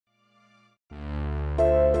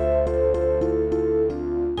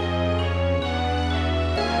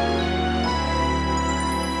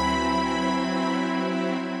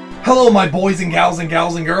Hello, my boys and gals and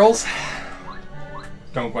girls.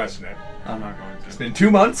 Don't question it. I'm not going to. It's been 2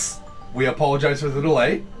 months. We apologize for the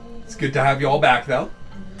delay. It's good to have you all back, though.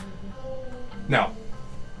 Now,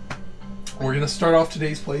 we're going to start off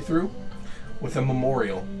today's playthrough with a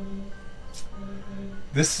memorial.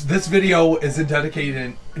 This video is a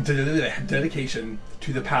dedication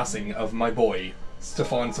to the passing of my boy,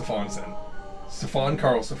 Stefan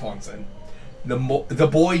Carl Stefansson. The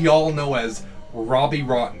boy y'all know as Robbie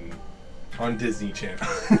Rotten on Disney Channel.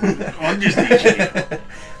 On Disney Channel.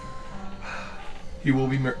 He will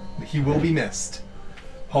be missed.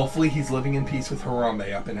 Hopefully he's living in peace with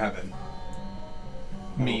Harambe up in heaven.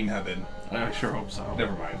 Meme heaven. I sure hope so.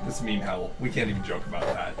 Never mind. This meme hell. We can't even joke about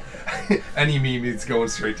that. Any meme is going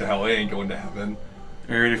straight to hell. It ain't going to heaven.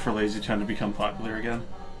 Are you ready for Lazy Town to become popular again?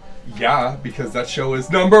 Yeah, because that show is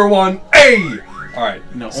 #1. Hey!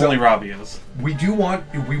 Alright. No, so only Robbie is. We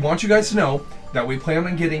want you guys to know that we plan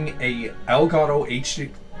on getting a Elgato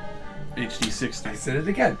HD60. I said it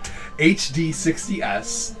again.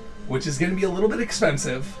 HD60S, which is going to be a little bit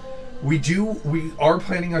expensive. We are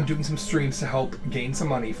planning on doing some streams to help gain some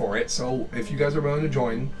money for it. So if you guys are willing to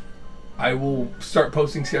join, I will start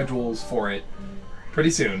posting schedules for it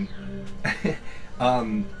pretty soon.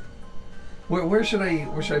 Where should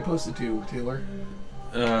I post it to, Taylor?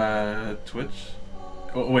 Twitch.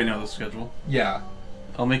 Oh wait, no, the schedule. Yeah.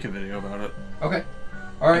 I'll make a video about it. Okay.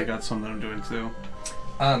 All right. I got something I'm doing too.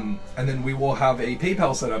 And then we will have a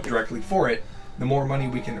PayPal set up directly for it. The more money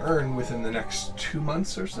we can earn within the next 2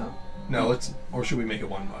 months or so. No, or should we make it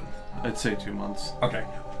 1 month? I'd say 2 months. Okay.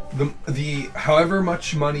 The however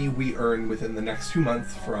much money we earn within the next 2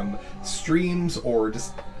 months from streams or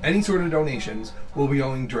just any sort of donations will be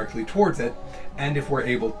going directly towards it. And if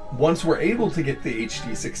once we're able to get the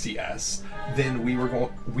HD60S, then we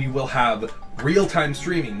will have real-time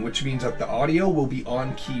streaming, which means that the audio will be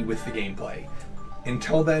on key with the gameplay.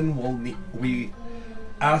 Until then, we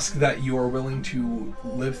ask that you are willing to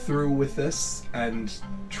live through with this and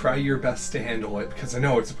try your best to handle it, because I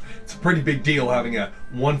know it's a pretty big deal having a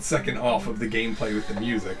 1 second off of the gameplay with the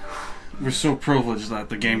music. We're so privileged that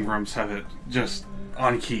the Game Grumps have it just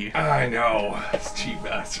on key. I know. It's cheap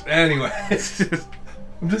bastard. Anyway.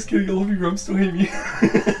 I'm just kidding. I love you, Grumps. Don't hate me.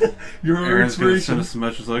 You're our Aaron's gonna inspiration. send us a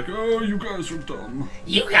message like, "Oh, you guys are dumb.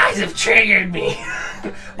 You guys have triggered me.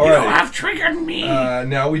 All You right. have triggered me."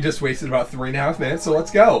 Now we just wasted about 3.5 minutes, so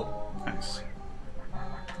let's go. Nice.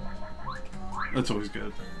 That's always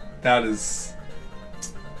good. That is...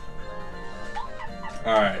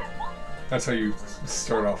 Alright. That's how you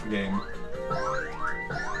start off a game.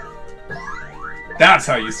 That's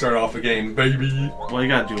how you start off a game, baby! Well, you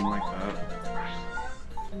gotta do them like that.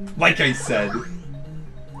 Like I said.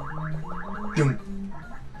 Dun.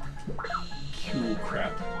 Oh,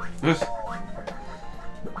 crap. This.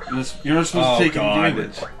 You're not supposed to take any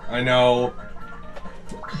damage. I know.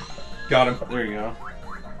 Got him. There you go.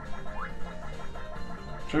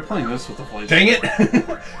 Try playing this with the flight Dang stick.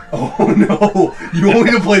 it! Oh no! You want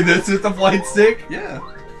me to play this with the flight stick? Yeah.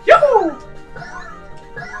 Yo!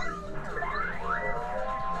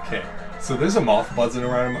 Okay, so there's a moth buzzing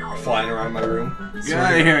around, flying around my room. Yeah,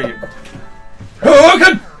 I hear you. Oh,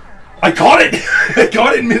 good! I caught it! I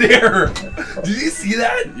caught it in midair! Did you see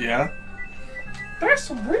that? Yeah. That's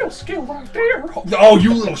some real skill right there. Oh,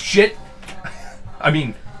 you little shit! I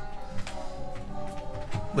mean,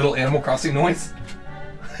 little Animal Crossing noise.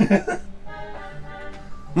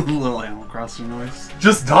 Little Animal Crossing noise.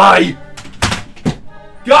 Just die!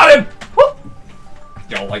 Got him!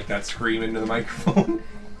 Y'all like that scream into the microphone?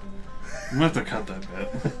 I'm gonna have to cut that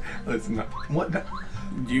bit. That's not... What?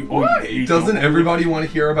 You, Why? you Doesn't don't- everybody want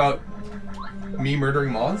to hear about me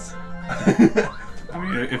murdering moths? I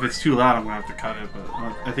mean, if it's too loud, I'm gonna have to cut it, but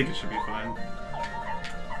I think it should be fine.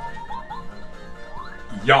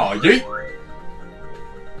 Yeah, yeet!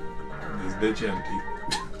 This bitch empty.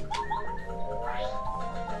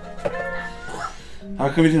 How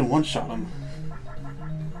come you didn't one-shot him?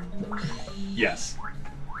 Yes.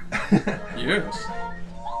 Yes.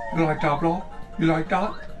 You like that, bro? You like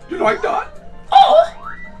that? You like that? Oh!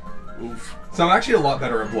 Oof. So I'm actually a lot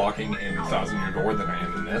better at blocking in Thousand Year Door than I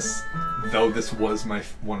am in this. Though this was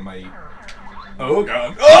one of my... Oh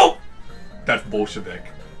god. Oh! That's Bolshevik.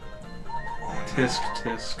 Tisk,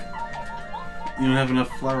 tisk. You don't have enough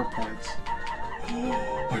flower points.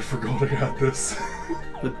 I forgot I had this.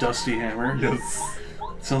 The Dusty Hammer. Yes.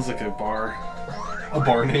 Sounds like a bar. A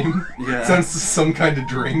bar name? Yeah. Sounds some kind of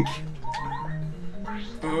drink.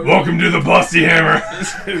 Welcome to the Busty Hammer!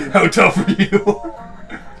 How tough are you?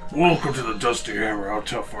 Welcome to the Dusty Hammer. How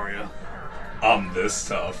tough are you? I'm this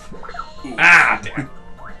tough. Ah, damn.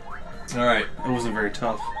 Alright. It wasn't very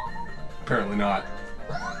tough. Apparently not.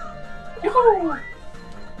 Yo!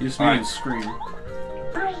 You just made him scream.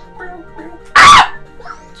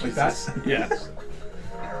 Like that? Yes.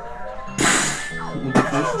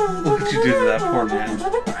 What did you do to that poor man?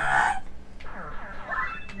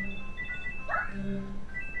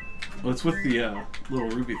 What's with the little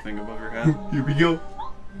ruby thing above your head? Here we go.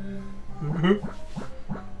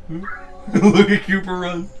 Look at Cooper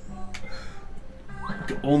run.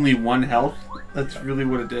 Only 1 health? That's really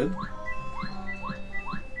what it did?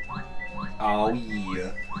 Oh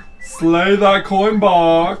yeah. Slay that coin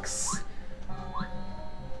box.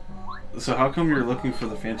 So how come you're looking for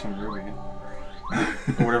the Phantom Ruby?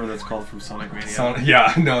 Or whatever that's called from Sonic Mania.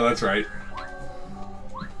 Yeah, no, that's right.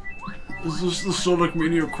 Is this the Sonic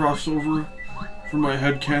Mania crossover for my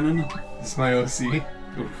headcanon? This is my OC.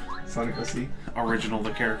 Oof. Sonic OC. Original the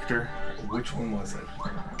character. Which one was it?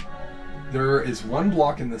 There is one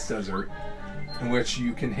block in this desert in which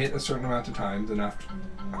you can hit a certain amount of times, and after...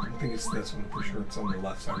 I don't think it's this one, I'm pretty sure it's on the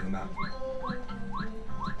left side of the map.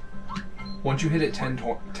 Once you hit it 10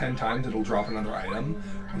 times, it'll drop another item.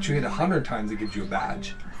 Once you hit 100 times, it gives you a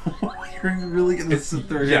badge. You're really gonna sit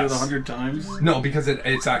there and hit it 100 times? No, because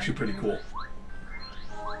it's actually pretty cool.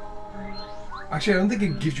 Actually, I don't think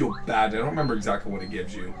it gives you a badge. I don't remember exactly what it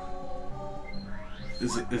gives you.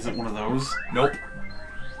 Is it one of those? Nope.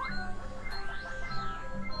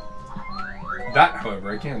 That,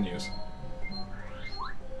 however, I can use.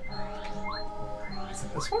 Is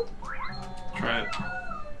it this one? Try it.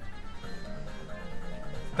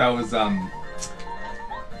 That was,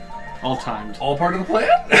 All timed. all part of the plan?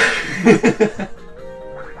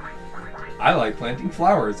 I like planting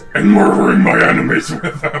flowers and murdering my enemies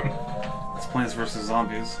with them. It's Plants vs.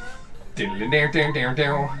 Zombies.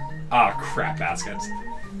 Ah, crap baskets.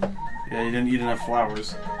 Yeah, you didn't eat enough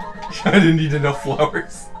flowers. I didn't eat enough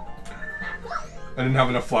flowers. I didn't have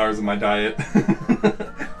enough flowers in my diet.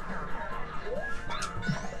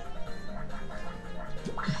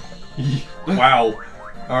 Wow.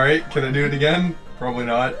 Alright, can I do it again? Probably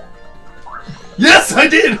not. Yes, I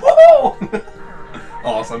did! Woo!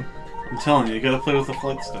 Awesome. I'm telling you, you gotta play with the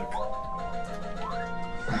flight stick.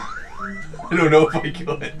 I don't know if I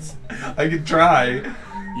could. I could try.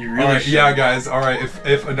 You really should. Yeah, guys. All right.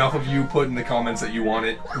 If enough of you put in the comments that you want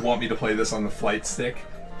me to play this on the flight stick,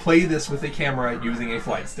 play this with a camera using a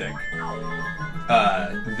flight stick.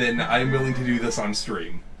 Then I'm willing to do this on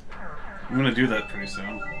stream. I'm gonna do that pretty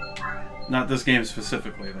soon. Not this game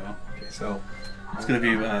specifically, though. Okay, so It's gonna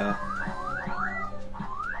be.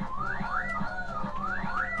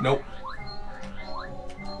 Nope.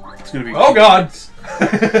 It's gonna be. Oh God.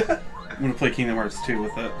 I'm gonna play Kingdom Hearts 2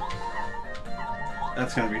 with it.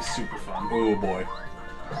 That's gonna be super fun. Oh boy.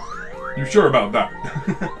 You sure about that?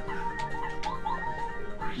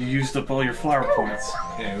 You used up all your flower points.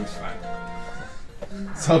 Yeah, it was fine.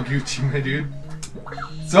 It's all Gucci, my dude.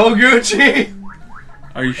 It's all Gucci!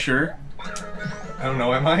 Are you sure? I don't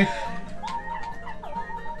know, am I?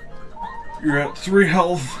 You're at 3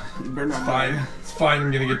 health. You better not Fine. die. It's fine,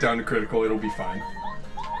 I'm gonna get down to critical, it'll be fine.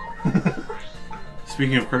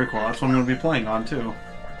 Speaking of critical, that's what I'm gonna be playing on too.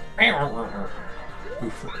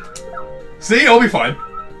 Oof. See, I'll be fine.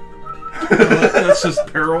 That's just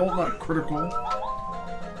peril, not critical.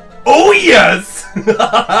 Oh yes!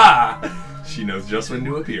 She knows just when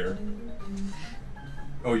to appear.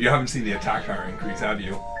 Oh, you haven't seen the attack power increase, have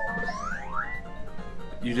you?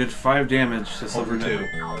 You did 5 damage to Over Silver 2.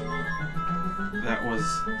 That was...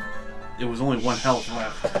 It was only 1 health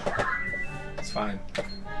left. It's fine.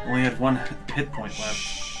 Only had 1 hit point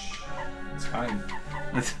left. It's fine.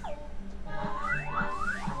 That's...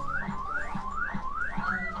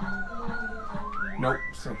 Nope,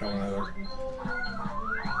 it's not that one either.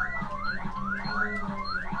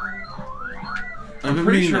 I'm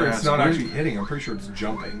pretty sure it's not actually hitting, I'm pretty sure it's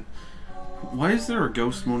jumping. Why is there a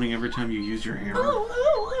ghost moaning every time you use your hammer?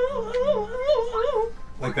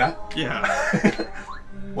 Like that? Yeah.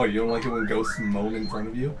 What, you don't like it when ghosts moan in front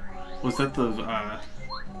of you? Was that the,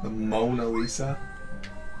 The Mona Lisa?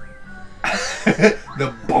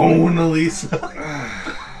 The Mona Lisa?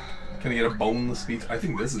 Can I get a boneless pizza? I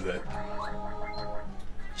think this is it.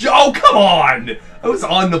 Oh, come on! I was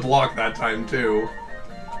on the block that time, too.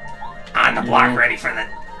 On the block, ready for the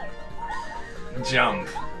Jump.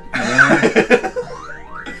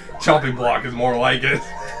 Chopping block is more like it.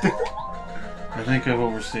 I think I've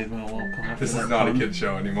overstayed my welcome. after This is that not a pun. kid's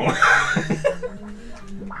show anymore.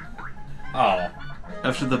 Oh.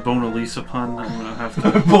 After the Mona Lisa pun, I'm gonna have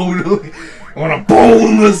to... Boneless. I want a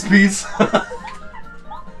boneless pizza.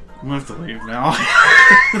 I'm gonna have to leave now.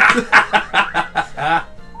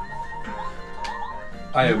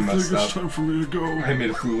 I have messed up. It's time for me to go. I made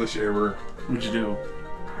a foolish error. What'd you do?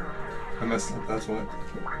 I messed up, that's what.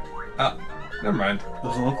 Ah, never mind.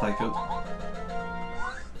 Doesn't look like it.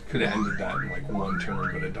 Could have ended that in like one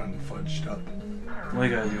turn, but it done fudged up. Why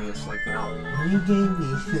you gotta do this like that?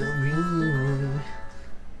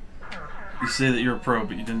 You say that you're a pro,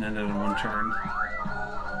 but you didn't end it in one turn.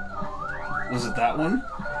 Was it that one?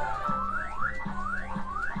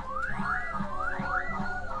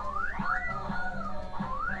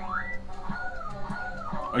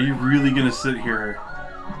 Are you really gonna sit here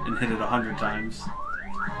and hit it 100 times?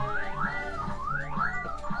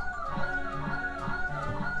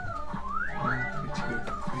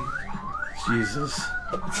 Jesus.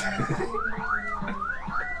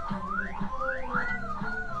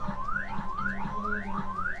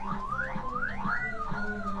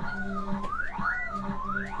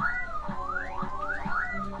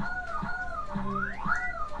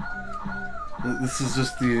 This is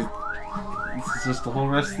just the whole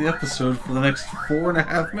rest of the episode for the next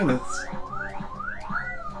 4.5 minutes.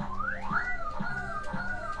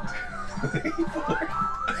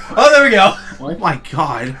 Oh, there we go! Oh my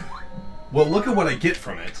god. Well, look at what I get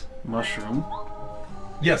from it. Mushroom.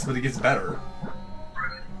 Yes, but it gets better.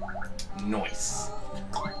 Nice.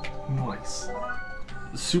 Nice.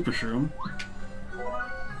 Super shroom.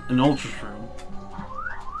 An ultra shroom.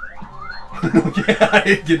 Yeah,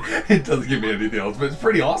 it doesn't give me anything else, but it's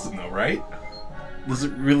pretty awesome though, right? Does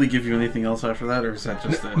it really give you anything else after that, or is that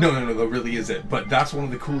just it? No, that really is it. But that's one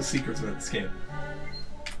of the coolest secrets about this game.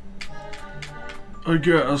 I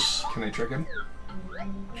guess. Can I trick him?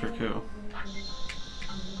 Trick who?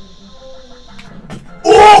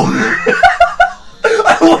 Oh!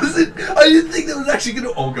 I didn't think that was actually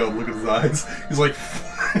gonna. Oh god, look at his eyes. He's like.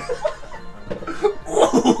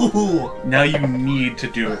 Oh! Now you need to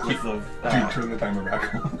do it with the. Dude, turn the timer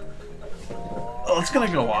back on. Oh, it's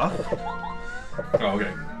gonna go off. Oh,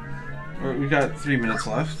 okay. We've got 3 minutes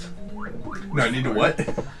left. No, I need to what?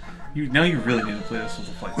 Now you really need to play this with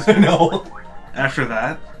the flight. No. After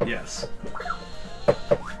that, yes.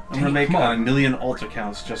 I'm gonna make a million alt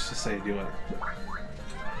accounts just to say do it.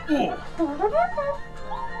 Ooh.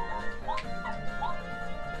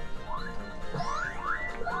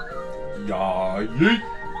 Yeah, yeet.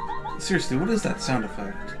 Seriously, what is that sound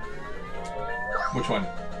effect? Which one?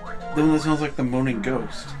 The one that sounds like the moaning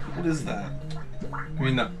ghost. What is that? I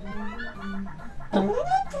mean, the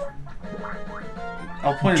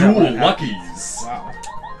I'll point it out. Dual when it happens. Luckies. Wow.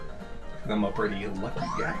 I'm a pretty lucky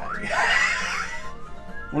guy.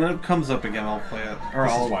 When it comes up again, I'll play it. Or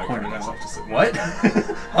This I'll is why I point it find out. myself to say, what?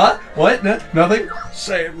 Huh? What? Nothing?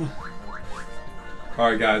 Same.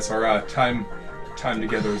 Alright guys, our time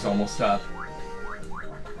together is almost up.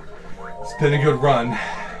 It's been a good run.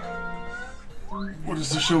 What is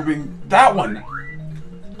the show being? That one!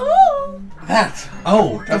 That!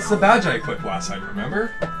 Oh, that's the badge I equipped last time,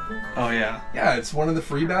 remember? Oh, yeah. Yeah, it's one of the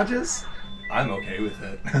free badges. I'm okay with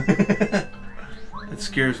it. It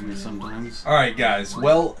scares me sometimes. Alright guys,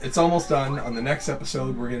 well, it's almost done. On the next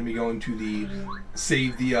episode, we're going to be going to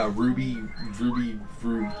save the Ruby.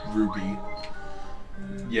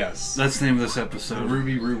 Yes. That's the name of this The episode.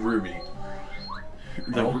 Ruby.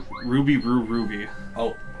 The Oh. Ruby.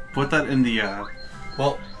 Oh, Put that in the,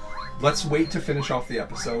 well, let's wait to finish off the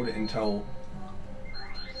episode until...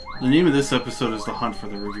 The name of this episode is The Hunt for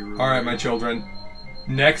the Ruby. Alright, my children.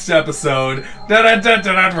 Next episode.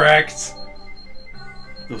 Da-da-da-da-da wrecked.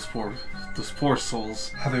 Those poor souls.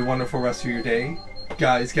 Have a wonderful rest of your day,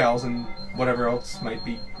 guys, gals, and whatever else might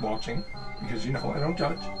be watching. Because, you know, I don't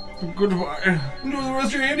judge. Goodbye. Enjoy the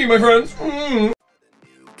rest of your evening, my friends.